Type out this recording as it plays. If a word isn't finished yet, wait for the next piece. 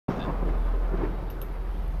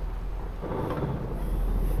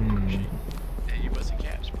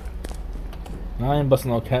I ain't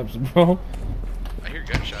busting no caps, bro. I hear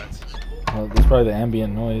gunshots. Well, that's probably the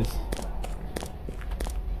ambient noise.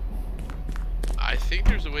 I think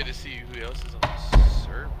there's a way to see who else is on the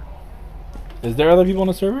server. Is there other people on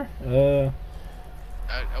the server? I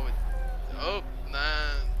would. Oh, nah,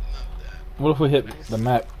 not that. What if we hit the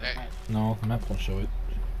map? That- No, the map won't show it.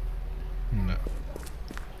 No.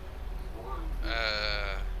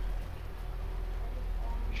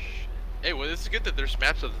 Hey, well, it's good that there's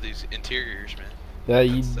maps of these interiors, man. That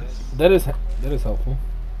is helpful.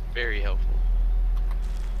 Very helpful.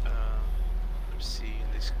 Let's see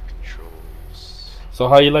these controls. So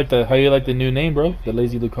how you like the new name, bro? The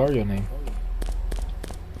Lazy Lucario name.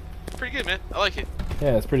 Pretty good, man. I like it.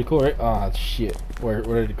 Yeah, it's pretty cool, right? Ah, shit. Where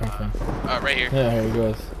did it come from? Right here. Yeah, here it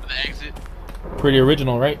goes. The exit. Pretty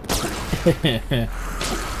original, right?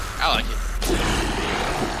 I like it.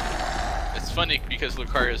 It's funny because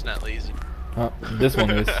Lucario's not lazy. Oh, this one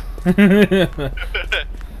is. Have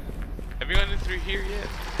you gone in through here yet?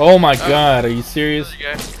 Oh my god, are you serious?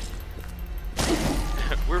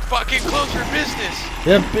 We're fucking closed for business.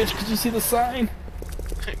 Yeah, bitch, could you see the sign?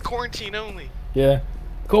 Quarantine only. Yeah.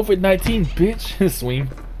 COVID-19, bitch. Swing.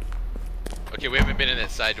 Okay, we haven't been in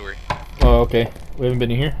that side door. Oh, okay. We haven't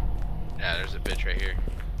been in here? Yeah, there's a bitch right here.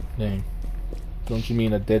 Dang. Don't you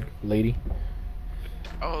mean a dead lady?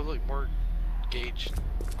 Oh, look, more gauge.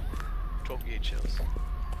 12 gauge shells.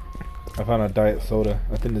 I found a diet soda.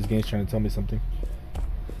 I think this game's trying to tell me something.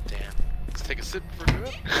 Damn. Let's take a sip before we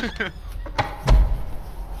go up.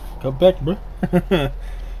 Come back, bro.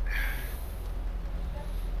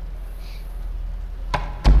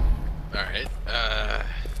 Alright.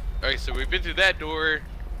 Alright, so we've been through that door.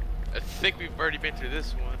 I think we've already been through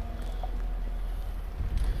this one.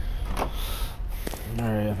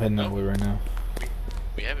 Alright, I'm heading that way right now.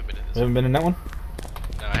 We haven't been in this We haven't been in that one?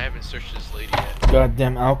 No, I haven't searched this lady yet.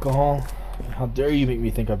 Goddamn alcohol. How dare you make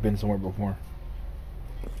me think I've been somewhere before.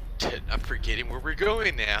 I'm forgetting where we're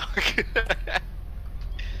going now.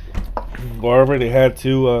 Well, I already had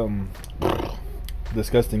two,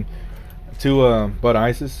 disgusting. Two, Bud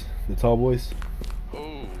Ices, the tall boys.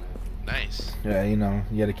 Oh, nice. Yeah, you know,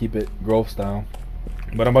 you gotta keep it Grove style.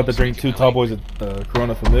 But I'm about to drink two tall boys at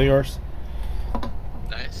Corona Familiars.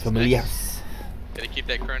 Nice. Familiars. Nice. Gotta keep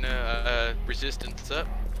that Corona resistance up.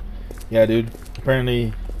 Yeah, dude.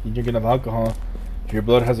 Apparently, you drink enough alcohol. If your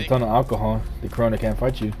blood has a ton of alcohol, the Corona can't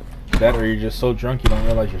fight you. That or you're just so drunk you don't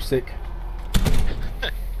realize you're sick.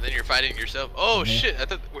 Then you're fighting yourself. Oh shit! I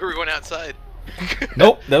thought we were going outside.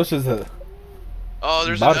 Nope, that was just a. Oh,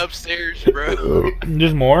 there's an upstairs, bro.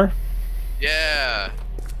 There's more. Yeah.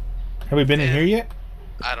 Have we been in here yet?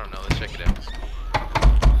 I don't know. Let's check it out.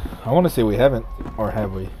 I want to say we haven't, or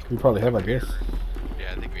have we? We probably have, I guess.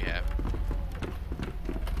 Yeah, I think we have.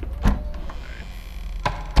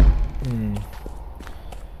 Hmm.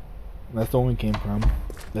 That's the one we came from.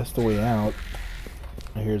 That's the way out.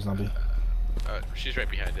 I hear a zombie. She's right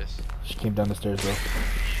behind us. She came down the stairs, though.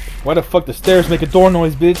 Why the fuck the stairs make a door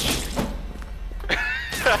noise, bitch?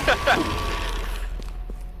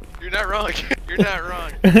 You're not wrong. You're not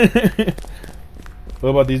wrong. What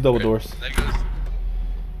about these double doors? That goes.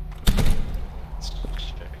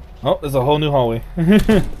 Oh, there's a whole new hallway.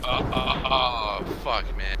 Oh, fuck,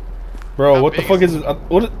 man. Bro, How what the big fuck is is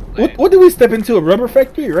this? What did we step into? A rubber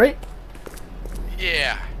factory, right?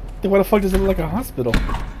 Yeah. Then why the fuck does it look like a hospital?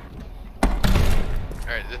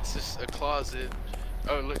 Alright, that's just a closet.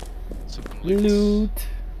 Oh, look. Some loot. Loot.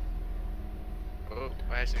 Oh,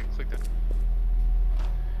 I actually clicked it.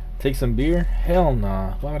 Take some beer? Hell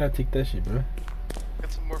nah. Why would I take that shit, bro?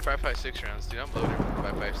 Got some more 5.56 rounds, dude. I'm loaded with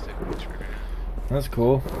 5.56 right now. That's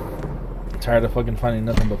cool. I'm tired of fucking finding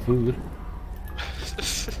nothing but food.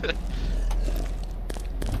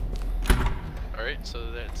 Alright,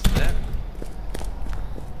 so that's that.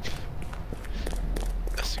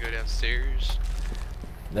 Let's go downstairs.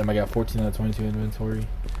 Then I got 14 out of 22 inventory.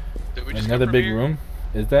 Did we just Another come from big here? room?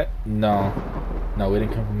 Is that? No. No, we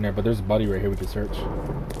didn't come from there, but there's a body right here we could search.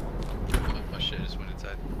 Oh shit, I just went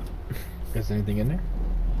inside. Is there anything in there?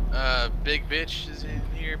 Big bitch is in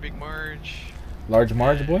here, Big Marge. Large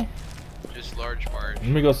Marge, boy? Just large Marge. Let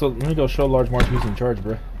me go show Large Marge who's in charge,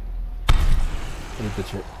 bro. Look at the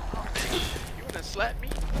shit. You wanna slap me?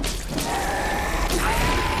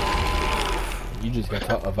 You just got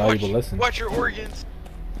taught a valuable lesson. Watch your organs.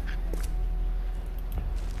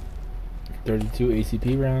 32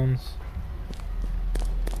 ACP rounds.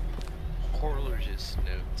 Horologist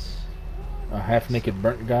notes. A half-naked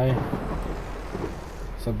burnt guy.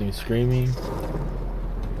 Something screaming.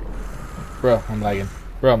 Bro, I'm lagging.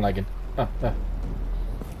 Bro, I'm lagging. Okay. I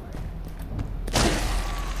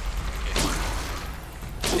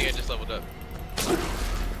think I just leveled up.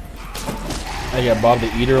 I got Bob the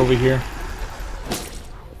Eater over here.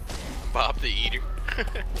 Bob the Eater.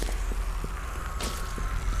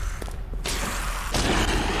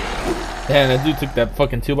 Damn, that dude took that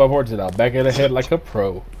fucking 2x4 to the back of the head like a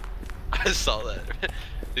pro. I saw that.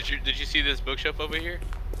 Did you see this bookshelf over here?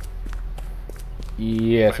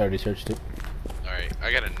 Yes, I already searched it. Alright,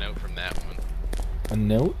 I got a note from that one. A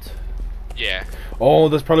note? Yeah. Oh,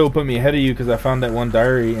 that's probably what put me ahead of you because I found that one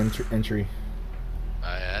diary entry.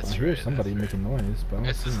 That's I hear somebody that's making noise, but I don't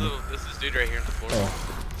It's see this him. this dude right here on the floor. Oh.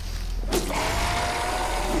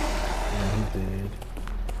 Yeah, he's dead.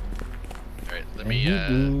 Alright, let And me you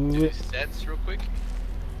do do these stats real quick.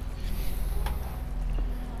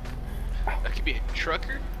 That could be a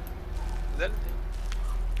trucker? Is that a thing?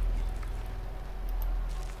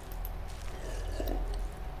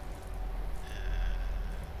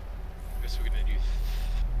 Guess we're gonna do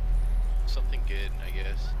something good, I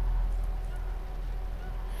guess.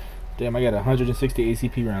 Damn, I got 160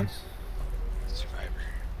 ACP rounds. Survivor.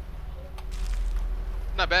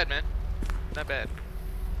 Not bad, man. Not bad.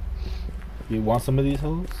 You want some of these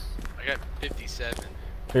hoes? I got 57.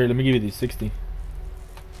 Here, let me give you these 60.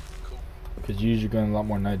 Cool. Because you usually gun a lot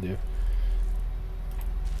more than I do.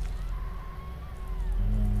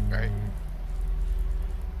 Alright.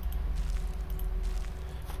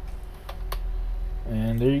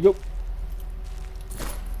 And there you go.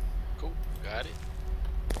 Cool. Got it.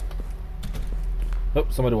 Oh,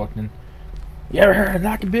 somebody walked in. Yeah,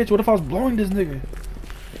 knocking bitch. What if I was blowing this nigga?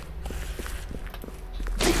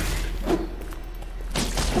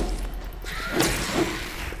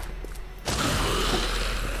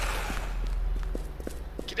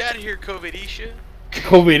 Get out of here, COVIDisha.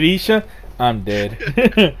 COVIDisha? I'm dead.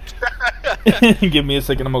 Give me a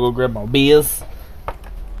second. I'm gonna go grab my beers.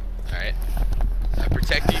 Alright. I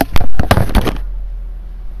protect you.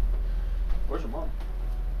 Where's your mom?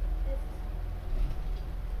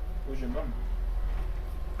 Where's your mom?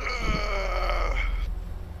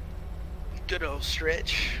 Good old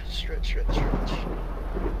stretch. Stretch.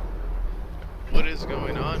 What is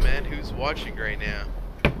going on, man? Who's watching right now?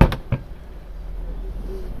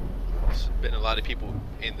 There's been a lot of people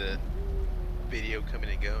in the video coming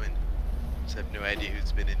and going. Just have no idea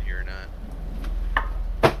who's been in here or not.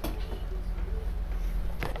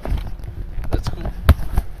 That's cool.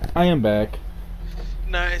 I am back.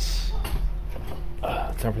 Nice.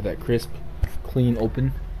 Time for that crisp, clean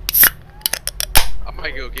open. I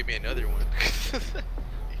might go get me another one.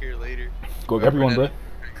 Here later. Go grab your one, bro.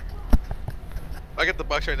 I got the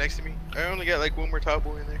box right next to me. I only got like one more tall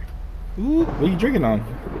boy in there. Ooh, what are you drinking on?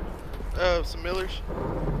 Some Millers.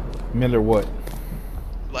 Miller what?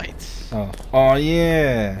 Lights. Oh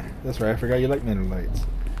yeah, that's right. I forgot you like Miller Lights.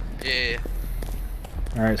 Yeah.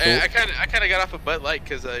 All right, so I kind of got off a Bud Light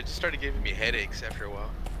because it just started giving me headaches after a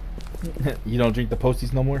while. you don't drink the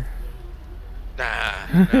Posties no more? Nah,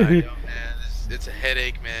 I don't, man. It's a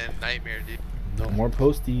headache, man. Nightmare, dude. No more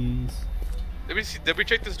Posties. Did we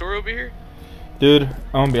check this door over here? Dude, I'm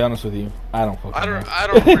gonna be honest with you. I don't fucking know. I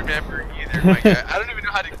don't remember either. My guy. I don't even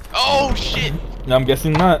know how to. Oh shit! No, I'm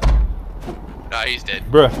guessing not. Nah, he's dead.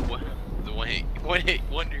 Bruh. The one hit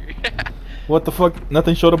wonder. What the fuck?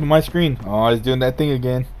 Nothing showed up on my screen. Oh, he's doing that thing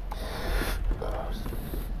again.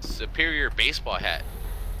 Superior baseball hat.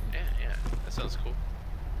 Yeah, that sounds cool.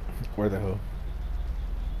 Where the hell?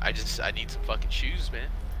 I need some fucking shoes, man.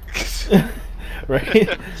 Right?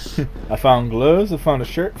 I found gloves, I found a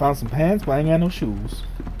shirt, found some pants, but I ain't got no shoes.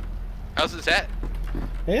 How's this hat?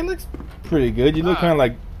 Hey, it looks pretty good. You look kind of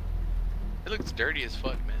like It looks dirty as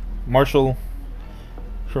fuck, man. Marshall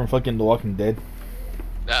from fucking The Walking Dead.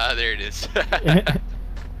 Ah, there it is. Alright,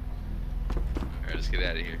 let's get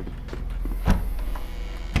out of here.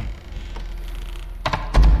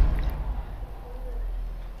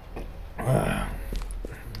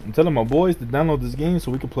 I'm telling my boys to download this game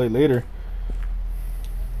so we can play later.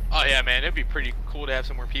 Oh yeah, man, it'd be pretty cool to have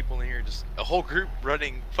some more people in here. Just a whole group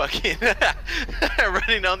running fucking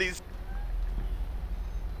running on these.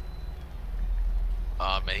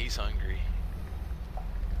 Oh man, he's hungry.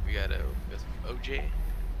 We got some OJ.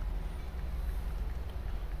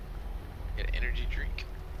 Get an energy drink.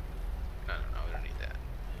 No, we don't need that.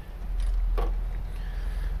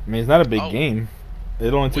 I mean, it's not a big game.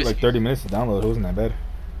 It only took like 30 minutes to download. It wasn't that bad.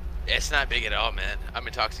 It's not big at all, man. I'm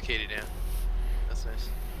intoxicated now. That's nice.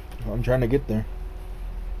 I'm trying to get there.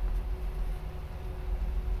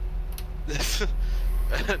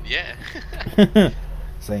 Yeah.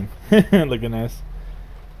 Same. Looking nice.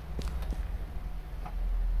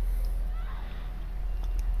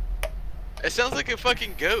 It sounds like a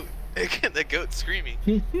fucking goat. The goat screaming.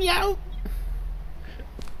 Meow.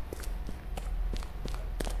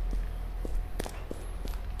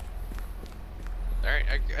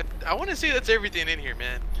 Alright, I want to say that's everything in here,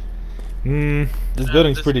 man. This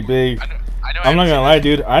building's pretty big. I know I'm not gonna lie,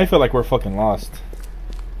 dude. I feel like we're fucking lost.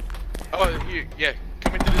 Oh, here, yeah.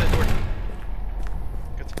 Come in through that door.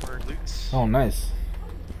 Got some more loots. Oh, nice.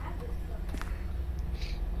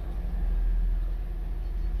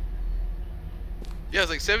 Yeah, it's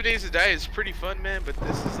like 7 Days to Die is pretty fun, man, but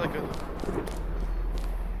this is like a...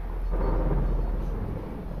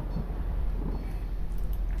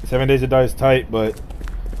 Seven Days to Die is tight, but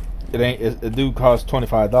it do cost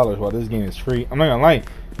 $25 while this game is free. I'm not gonna lie,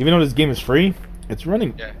 even though this game is free, it's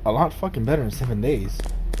running a lot fucking better in 7 days.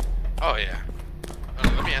 Oh yeah.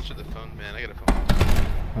 Oh, let me answer the phone, man. I got a phone.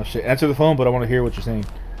 Oh shit, answer the phone, but I want to hear what you're saying.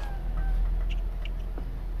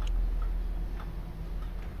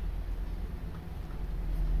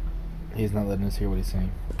 He's not letting us hear what he's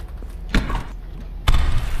saying.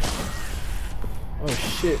 Oh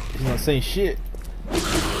shit, he's not saying shit.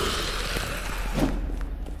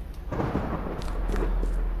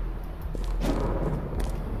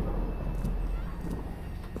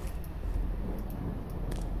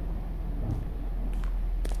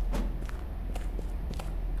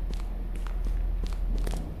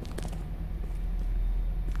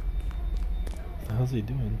 What the hell's he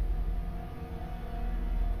doing?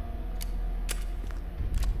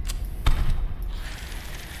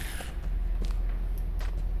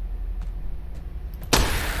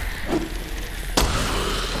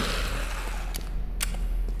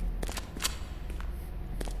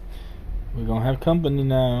 We're gonna have company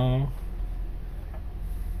now.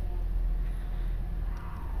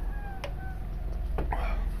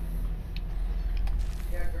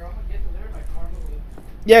 Yeah, girl, I'm gonna get delivered by car movie.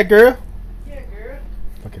 Yeah, girl. Yeah, girl.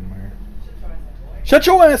 Fucking Meyer. Shut your ass up, boy. Shut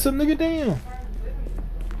your ass up, nigga. Damn.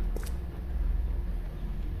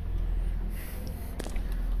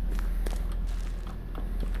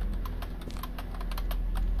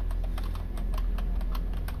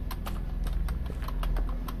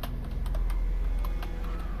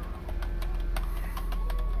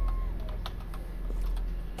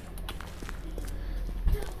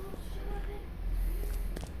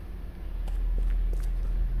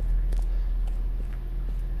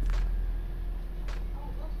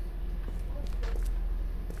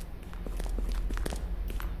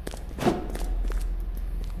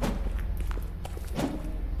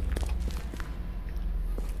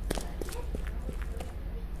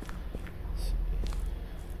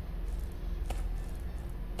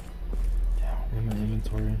 In my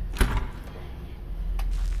inventory.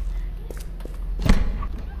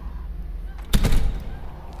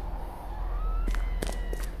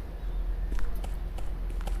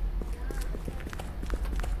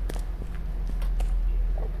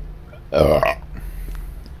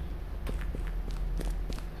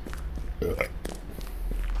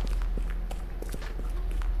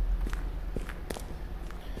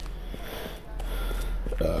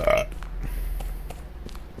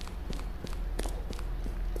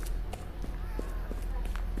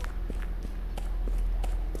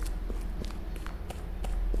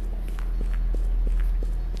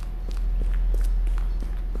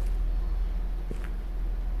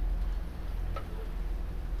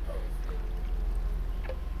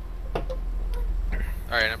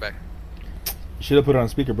 Alright, I'm back. You should have put it on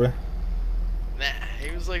speaker, bro. Nah,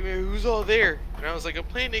 he was like, man, who's all there? And I was like, I'm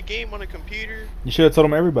playing a game on a computer. You should have told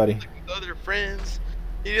him everybody. Like, with other friends.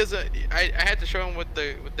 He doesn't. I had to show him what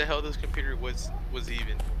the hell this computer was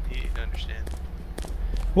even. He didn't understand.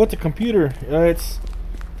 What's a computer? It's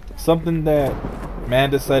something that man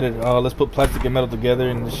decided, oh, let's put plastic and metal together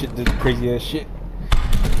and this shit did crazy ass shit.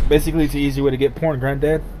 Basically, it's an easy way to get porn,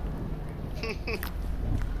 granddad.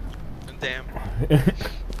 Damn.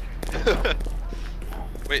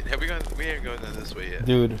 Wait, have we gone? We haven't gone this way yet.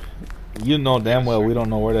 Dude, you know damn well we don't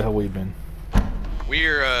know where the hell we've been.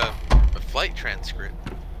 We're a flight transcript.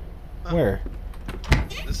 Huh. Where?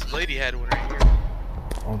 This lady had one right here.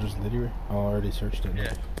 Oh, just lady. Oh, I already searched it.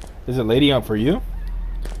 Yeah. Is it lady up for you?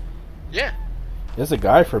 Yeah. There's a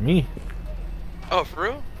guy for me. Oh, for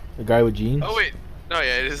real? A guy with jeans. Oh wait. No,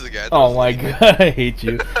 yeah, it is a guy. Oh my god, I hate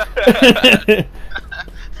you.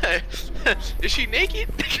 Is she naked?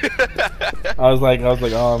 I was like,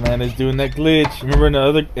 oh man, it's doing that glitch. Remember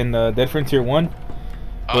in the Dead Frontier 1?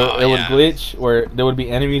 Where it would glitch, where there would be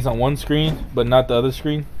enemies on one screen, but not the other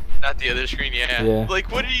screen. Not the other screen, yeah. Yeah.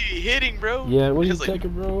 Like, what are you hitting, bro? Yeah, what are you Just,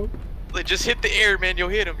 taking, bro? Like, just hit the air, man. You'll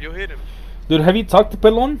hit him. You'll hit him. Dude, have you talked to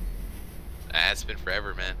Pelon? Ah, it's been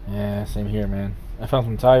forever, man. Yeah, same here, man. I found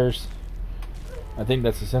some tires. I think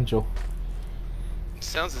that's essential.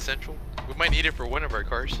 Sounds essential. We might need it for one of our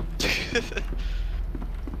cars.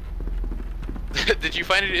 Did you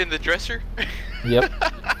find it in the dresser? Yep.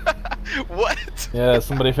 What? Yeah,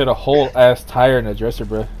 somebody fit a whole ass tire in the dresser,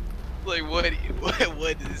 bro. Like what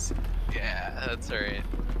is? Yeah, that's alright.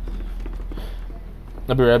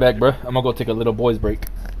 I'll be right back, bro. I'm gonna go take a little boy's break.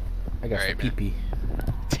 I got Alright, some man. pee-pee.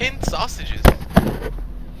 10 sausages. Is that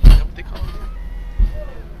what they call them?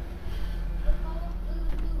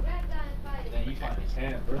 Yeah, you fucking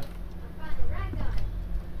can, bro.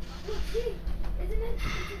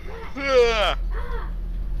 Ugh.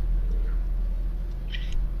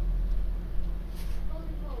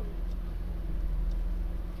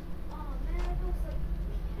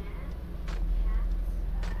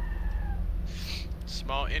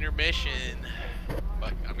 Small intermission.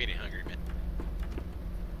 Fuck, I'm getting hungry, man.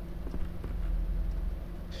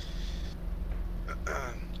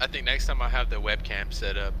 I think next time I'll have the webcam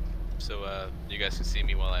set up so you guys can see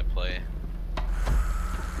me while I play.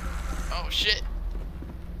 Oh shit!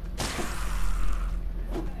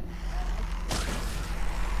 Alright,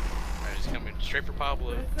 just coming straight for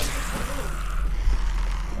Pablo.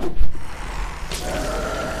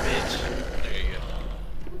 Bitch. There you go.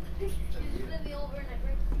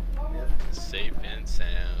 Safe and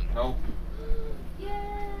sound. Nope.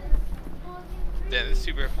 Damn, this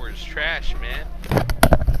Super F4 is trash, man.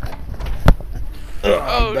 Ugh,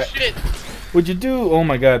 Oh shit! What'd you do? Oh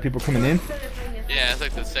my god, people coming in? Yeah, it's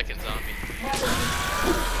like the second zombie.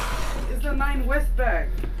 It's the 9 West bag.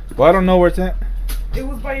 Well, I don't know where it's at. It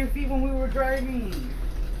was by your feet when we were driving.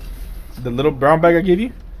 The little brown bag I gave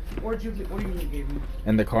you? What do you mean you gave me?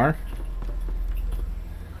 In the car?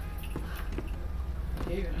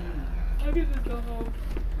 Gave it. I can just go home.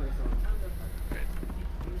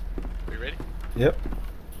 We ready? Yep.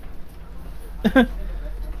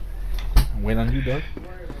 Wait on you, dog.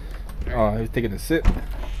 Oh, he was taking a sip.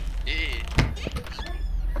 Yeah.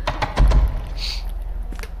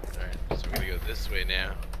 Alright, so we're gonna go this way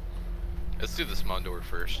now. Let's do the small door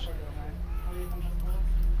first.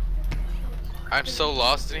 I'm so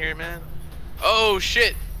lost in here, man. Oh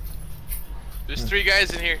shit! There's 3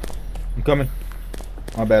 guys in here. I'm coming.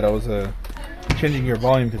 My bad, I was changing your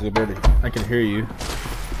volume because I can hear you.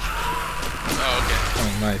 Oh, okay.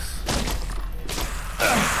 Oh, nice.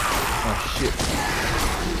 Oh, shit.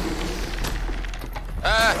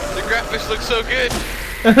 Ah, the graphics look so good.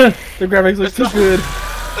 The graphics look too good.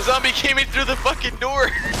 A zombie came in through the fucking door.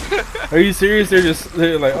 Are you serious?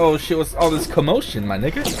 They're like, oh shit, what's all this commotion, my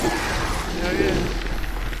nigga? Oh yeah.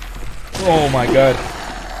 Oh my god.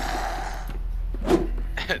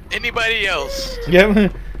 Anybody else? Yeah.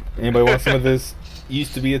 Anybody want some of this?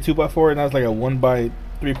 Used to be a 2x4 and now it's like a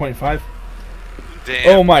 1x3.5.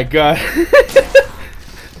 Damn. Oh my god.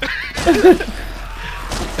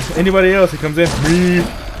 Anybody else who comes in? Me.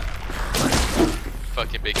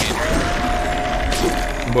 Fucking big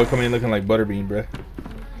Andrew. Boy coming in looking like Butterbean, bruh.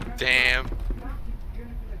 Damn.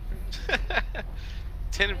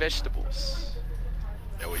 10 vegetables.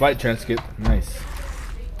 Flight transcript. Nice.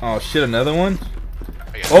 Oh shit, another one?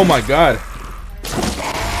 Okay. Oh my god.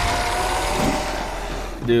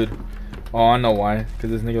 Dude. Oh, I know why. Because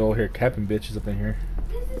this nigga over here capping bitches up in here.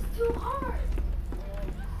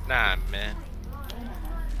 Nah, man.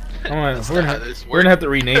 We're gonna have to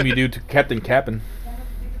rename you, dude, to Captain Cappin.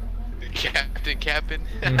 Captain Cappin?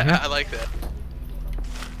 Mhm. I like that.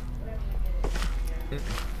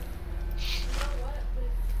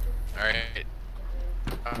 Alright.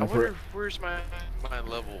 I wonder where's my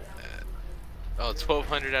level at. Oh,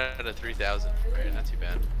 1200 out of 3000. Alright, not too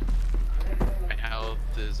bad. My health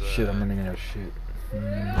is Shit, I'm running out of shit.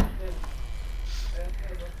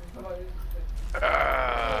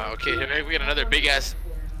 okay, maybe we got another big ass.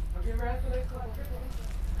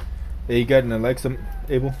 Hey, you got an Alexa,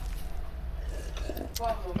 Abel?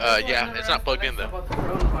 Yeah, it's not plugged in though.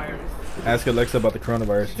 Ask Alexa about the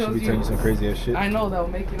coronavirus. She'll be telling you some crazy ass shit. I know that will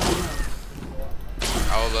make it on.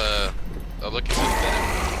 I'll look into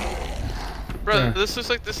that. Bro, Yeah. this looks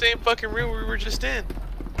like the same fucking room we were just in.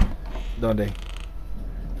 Donde?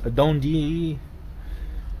 Donde?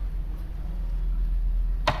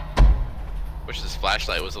 Wish this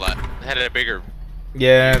flashlight was a lot. Had a bigger.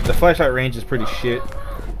 Yeah, the flashlight range is pretty shit.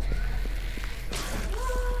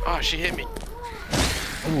 Oh, she hit me.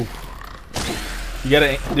 Ooh. You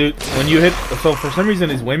gotta, dude, when you hit, so for some reason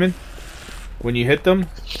these women, when you hit them,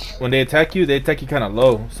 when they attack you kind of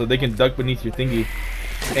low, so they can duck beneath your thingy.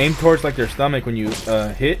 Aim towards like their stomach when you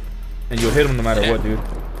hit, and you'll hit them no matter what, dude.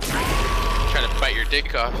 Trying to bite your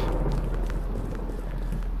dick off.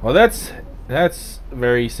 Well, that's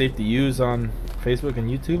very safe to use on Facebook and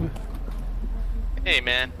YouTube. Hey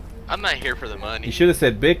man, I'm not here for the money. You should have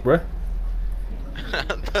said big, bruh.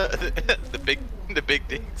 the big. The big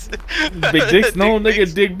dicks. Big dicks? No, Dick nigga,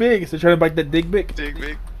 dicks. dig big. So trying to bite that dig big. Dig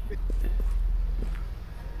big.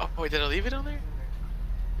 Oh wait, did I leave it on there?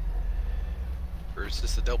 Or is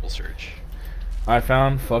this a double search? I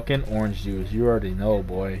found fucking orange juice. You already know,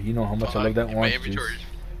 boy. You know how much I love that in orange my juice. inventory.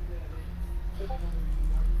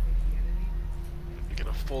 I got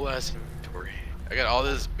a full ass inventory. I got all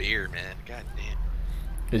this beer, man. God damn.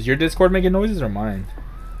 Is your Discord making noises or mine?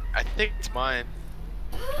 I think it's mine.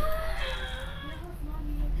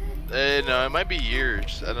 No, it might be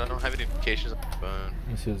yours. I don't have any notifications on my phone.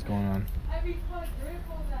 Let's see what's going on.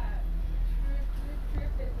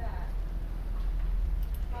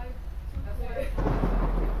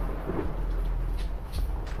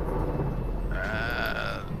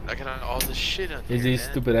 I got all this shit on Is here, these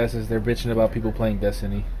man. stupid asses? They're bitching about people playing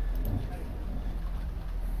Destiny.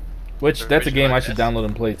 Which, They're that's a bitching game about I should Destiny. download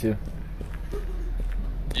and play too.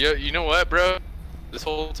 You know what, bro? This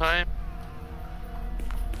whole time,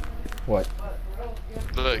 What?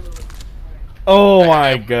 look. Oh I my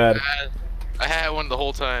had- god. I had one the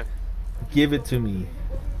whole time. Give it to me.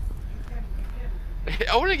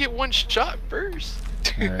 I want to get one shot first.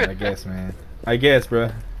 Alright, I guess, man. I guess,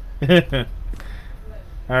 bruh.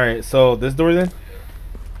 Alright, so this door then?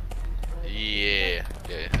 Yeah,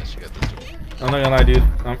 I should got this one. I'm not gonna lie, dude.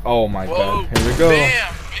 Oh my Whoa, god. Here we go.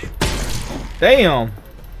 Bam! Damn.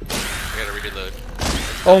 I gotta reload.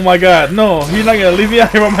 Oh my god. No, you're not gonna leave me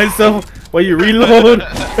out here by myself while you reload.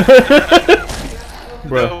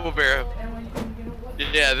 Bruh. No, bro.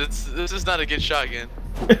 Yeah, this is not a good shotgun.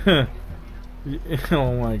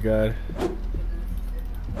 Oh my god.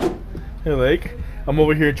 Hey, like, I'm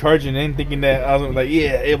over here charging and thinking that I was like,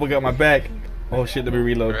 yeah, Abel got my back. Oh shit, let me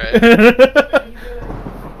reload. Right.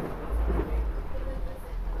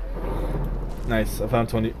 Nice. I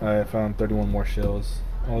found 31 more shells.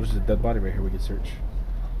 Oh, there's a dead body right here we can search.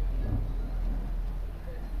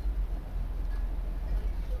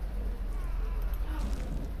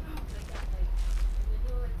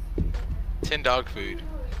 $10 dog food.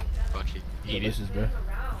 Fuck it. Eat it. Delicious, bro.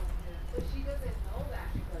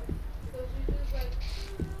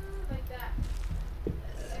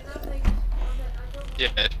 Yeah,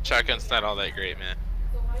 shotgun's not all that great, man.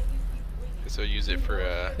 So use it for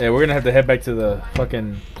Yeah, we're gonna have to head back to the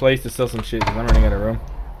fucking place to sell some shit because I'm running out of room.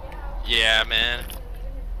 Yeah, man.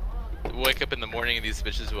 Wake up in the morning and these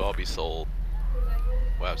bitches will all be sold.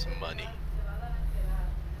 We'll have some money.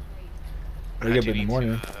 Wake up in the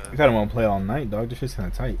morning. I kinda wanna play all night, dog. This shit's kinda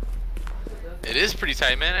tight. It is pretty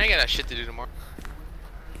tight, man. I ain't got shit to do tomorrow.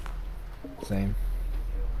 Same.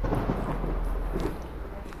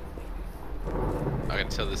 I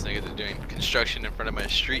gotta tell this nigga they're doing construction in front of my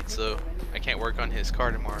street, so I can't work on his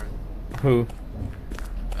car tomorrow. Who?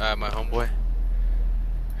 My homeboy.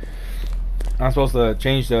 I'm supposed to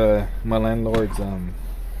change my landlord's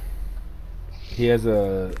he has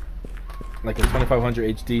a like a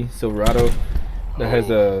 2500 HD Silverado that has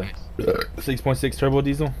a 6.6 turbo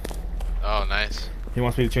diesel. Oh, nice. He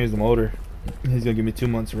wants me to change the motor. He's gonna give me 2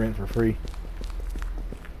 months rent for free.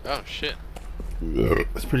 Oh shit.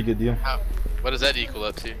 It's a pretty good deal. What does that equal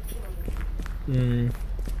up to?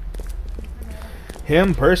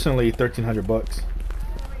 Him personally, $1,300.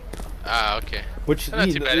 Ah, okay. Which Not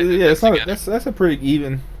too bad. yeah, it's not. Together. That's a pretty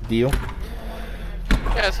even deal.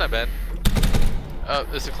 Yeah, it's not bad. Oh,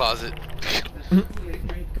 there's a closet.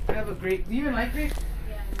 I have a grape. Do you even like grape?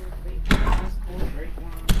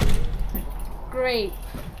 Great.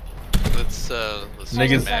 Let's Niggas-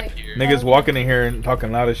 use the map here. Niggas walking in here and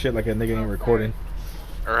talking loud as shit like a nigga ain't recording.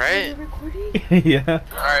 Alright. Yeah.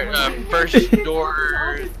 Alright, first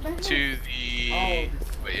door to the...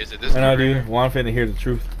 Wait, is it this I know, door? dude. Well, I'm finna hear the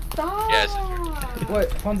truth. Stop. Yes. What?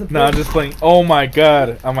 Tons of No, I'm just playing. Oh my god,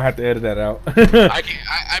 I'm gonna have to edit that out.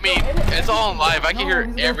 I mean, it's all in live. I can hear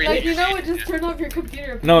everything. Like, you know what? Just turn off your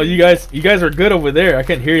computer. No, you guys are good over there. I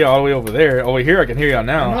can't hear you all the way over there. Over here, I can hear y'all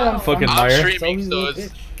now. No, I'm Fucking I'm liar. streaming, so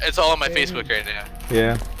it's all on my Facebook right now.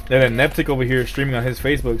 Yeah. And then Neptik over here is streaming on his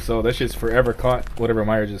Facebook, so that shit's forever caught. Whatever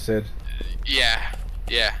Meyer just said. Yeah,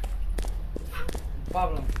 yeah.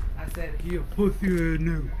 Pablo, I said, you pussy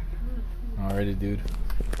new. Alrighty, dude.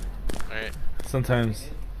 Alright. Sometimes.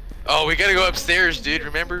 Oh, we gotta go upstairs, dude,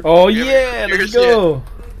 remember? Oh We haven't yeah, gone let's upstairs yet. go.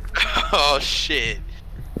 Oh, shit.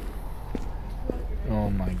 Oh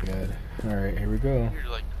my god. Alright, here we go.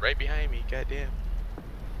 You're like right behind me, goddamn.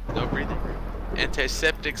 No breathing room.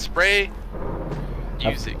 Antiseptic spray.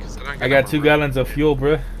 Use it, cause I got 2 gallons of fuel,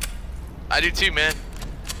 bruh. I do too, man.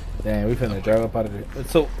 Damn, we finna drive up out of there.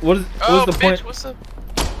 So, what's Oh, the bitch, point? what's up?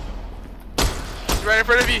 It's right in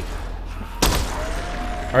front of you.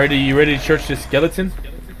 Alright, are you ready to church this skeleton?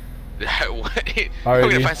 What? We're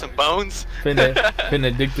Alright, gonna find some bones.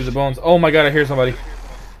 Finna dig through the bones. Oh my god, I hear somebody.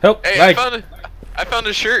 Help! Hey, like. I found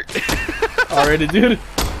a shirt. Already, dude.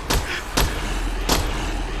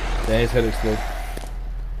 Dang, his head exploded.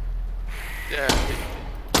 Yeah.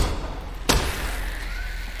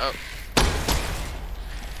 Oh.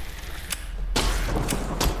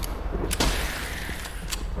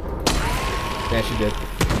 Damn, she did.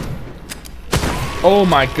 Oh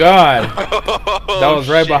my god. That was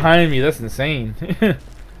right behind me. That's insane.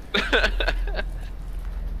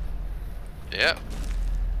 Yep.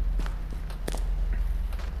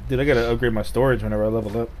 Dude, I gotta upgrade my storage whenever I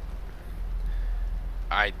level up.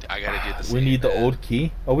 I gotta do this. We need the old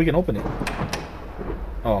key. Oh, we can open it.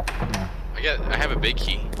 Oh, no. I have a big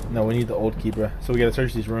key. No, we need the old key, bro. So we gotta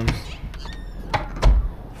search these rooms.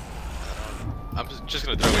 I'm just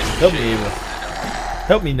gonna throw away some Help shit. me, Ava.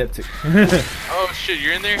 Help me, Neptik. Oh shit,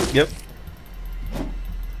 you're in there? Yep.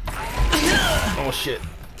 Oh shit.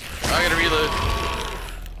 Oh, I gotta reload.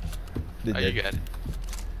 Did Oh, you got it.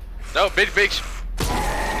 No, big.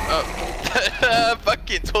 Oh,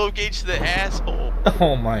 fucking 12 gauge to the asshole.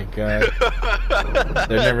 Oh my god.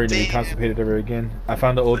 They're never gonna be constipated ever again. I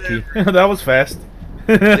found the old key. That was fast.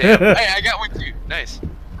 Damn. Hey, I got one too. Nice.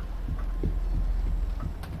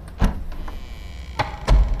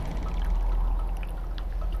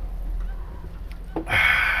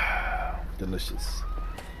 Delicious.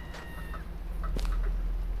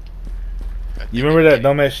 You remember that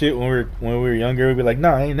dumbass shit when we were younger? We'd be like,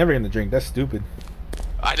 "Nah, I ain't never gonna drink. That's stupid."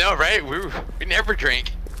 I know, right? We never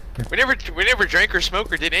drank. We never drank or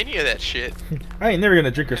smoked or did any of that shit. I ain't never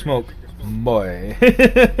gonna drink or smoke, boy.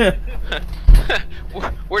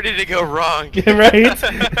 Where did it go wrong? Right?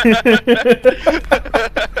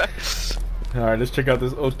 All right, let's check out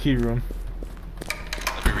this old key room.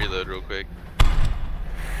 Let me reload real quick.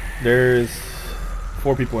 There's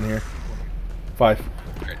 4 people in here. 5.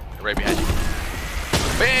 Right behind you.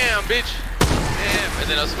 Bam, bitch. Bam. And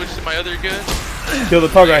then I'll switch to my other gun. Kill the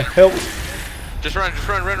tall guy. Help. Just run.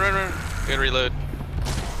 Gotta reload.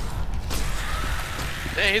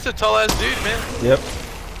 Dang, he's a tall ass dude, man. Yep.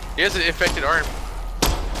 He has an infected arm.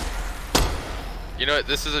 You know what?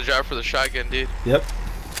 This is a job for the shotgun, dude. Yep.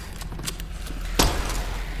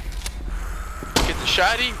 Get the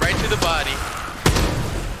shotty right to the body.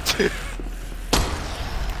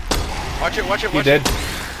 Watch it. He dead.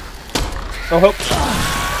 Oh, help.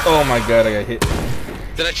 Oh my god, I got hit.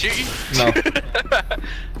 Did I shoot you? No.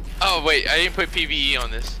 Oh wait, I didn't put PVE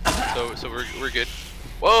on this, so we're good.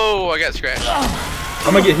 Whoa, I got scratched.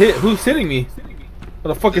 I'm gonna get hit. Who's hitting me?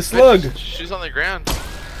 What a fucking slug. She's on the ground.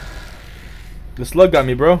 The slug got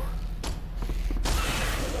me, bro.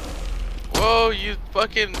 Whoa, you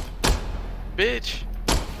fucking bitch.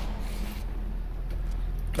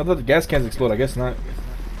 I thought the gas cans explode. I guess not.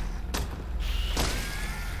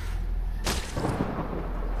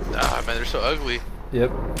 Ah man, they're so ugly.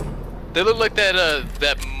 Yep. They look like that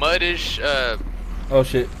that muddish Oh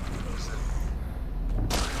shit.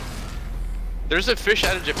 There's a fish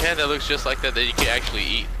out of Japan that looks just like that you can actually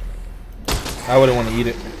eat. I wouldn't want to eat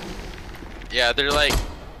it. Yeah, they're like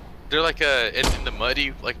in the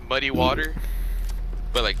muddy water,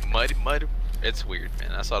 but like mud. It's weird,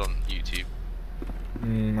 man. I saw it on YouTube.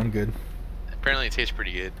 I'm good. Apparently, it tastes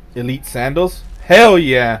pretty good. Elite sandals? Hell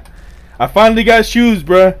yeah! I finally got shoes,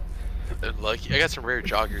 bruh. They're lucky. I got some rare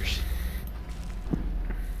joggers.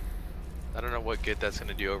 I don't know what good that's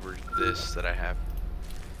gonna do over this that I have.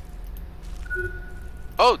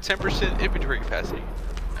 Oh, 10% inventory capacity.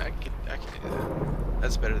 I can do that.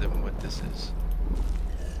 That's better than what this is.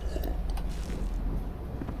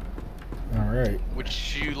 Alright. Would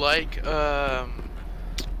you like the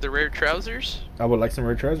rare trousers? I would like some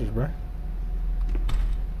red trousers, bruh.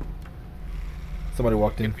 Somebody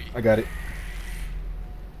walked in. I got it.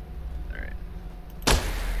 Alright.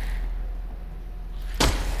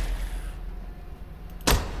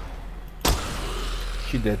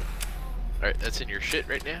 She did. Alright, that's in your shit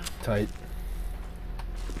right now. Tight.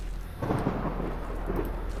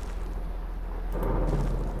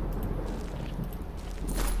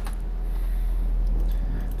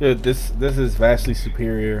 Dude, this is vastly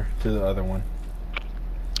superior to the other one.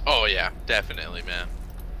 Oh yeah, definitely, man.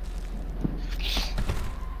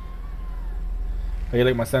 How you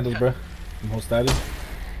like my sandals, bruh? I'm whole stylish.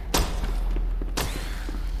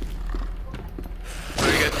 Oh,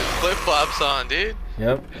 you got the flip flops on, dude.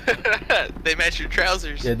 Yep. They match your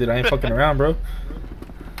trousers. Yeah, dude, I ain't fucking around, bro.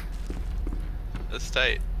 That's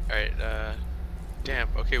tight. Alright, damn.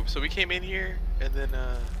 Okay, so we came in here, and then,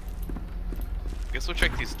 I guess we'll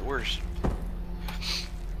check these doors.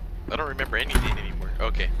 I don't remember anything anymore.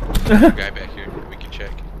 Okay. There's a guy back here. We can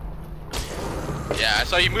check. Yeah, I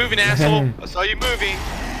saw you moving, asshole. I saw you moving.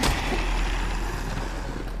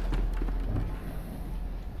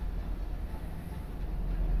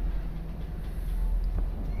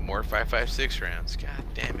 More 5.56 rounds. God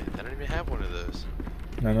damn it! I don't even have one of those.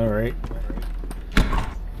 I know, right?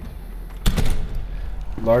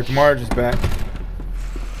 Large Marge is back.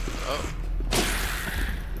 Oh.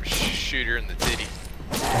 Shoot her in the titty.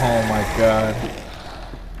 Oh my god.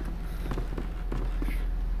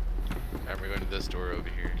 Alright, we're going to this door over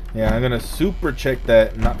here. Yeah, I'm gonna super check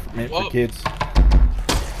that. Not meant for kids.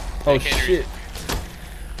 Oh shit.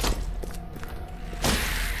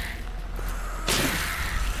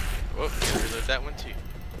 Whoop, reload that one too.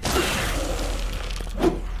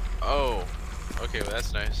 Oh. Okay, well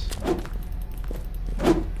that's nice.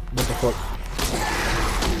 What the fuck?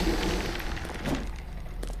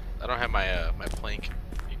 I don't have my my plank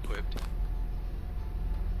equipped.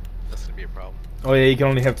 That's gonna be a problem. Oh yeah, you can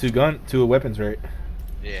only have two weapons, right?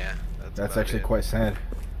 Yeah, that's actually quite sad.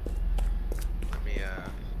 Let me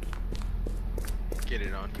get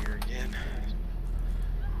it on here again.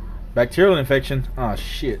 Bacterial infection. Oh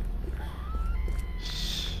shit.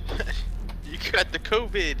 You got the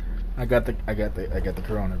COVID. I got the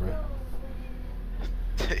corona, bro.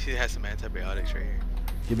 It has some antibiotics right here.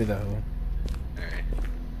 Give me the hoe. Alright.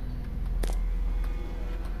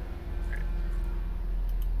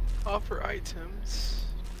 Offer items.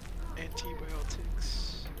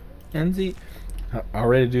 Antibiotics. NZ.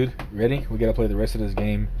 Already, dude. Ready? We gotta play the rest of this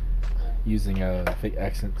game using fake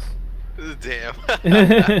accents. Damn.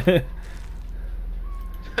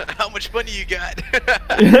 How much money you got?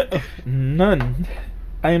 None.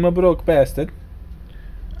 I am a broke bastard.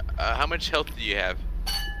 How much health do you have?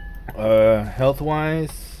 Health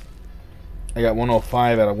wise, I got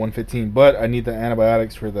 105 out of 115, but I need the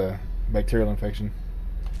antibiotics for the bacterial infection.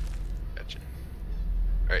 Gotcha.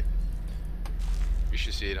 Alright. You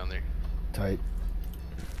should see it on there. Tight.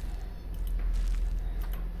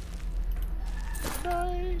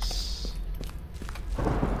 Nice.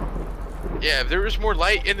 Yeah, if there was more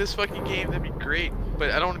light in this fucking game, that'd be great.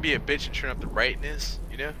 But I don't want to be a bitch and turn up the brightness,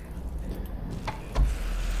 you know?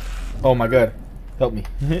 Oh my god. Help me.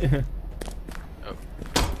 Oh.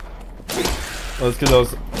 Well, it's because I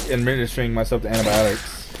was administering myself the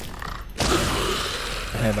antibiotics.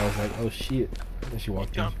 And I was like, oh shit. Then she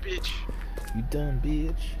walked in. Dumb bitch. You dumb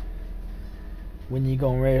bitch. When you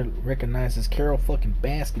gonna recognize this Carol fucking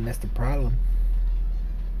Baskin? That's the problem.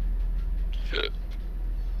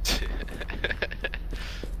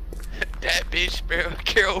 That bitch, bro.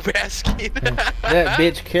 Carol Baskin. That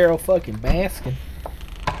bitch Carol fucking Baskin.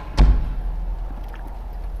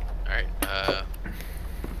 Alright,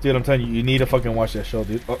 Dude, I'm telling you, you need to fucking watch that show,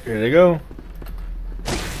 dude. Oh, here they go.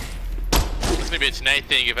 it's gonna be a tonight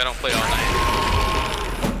thing if I don't play all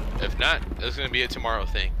night. If not, it's gonna be a tomorrow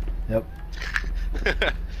thing. Yep.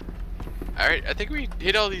 Alright, I think we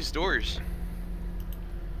hit all these doors.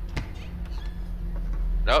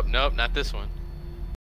 Nope, nope, not this one.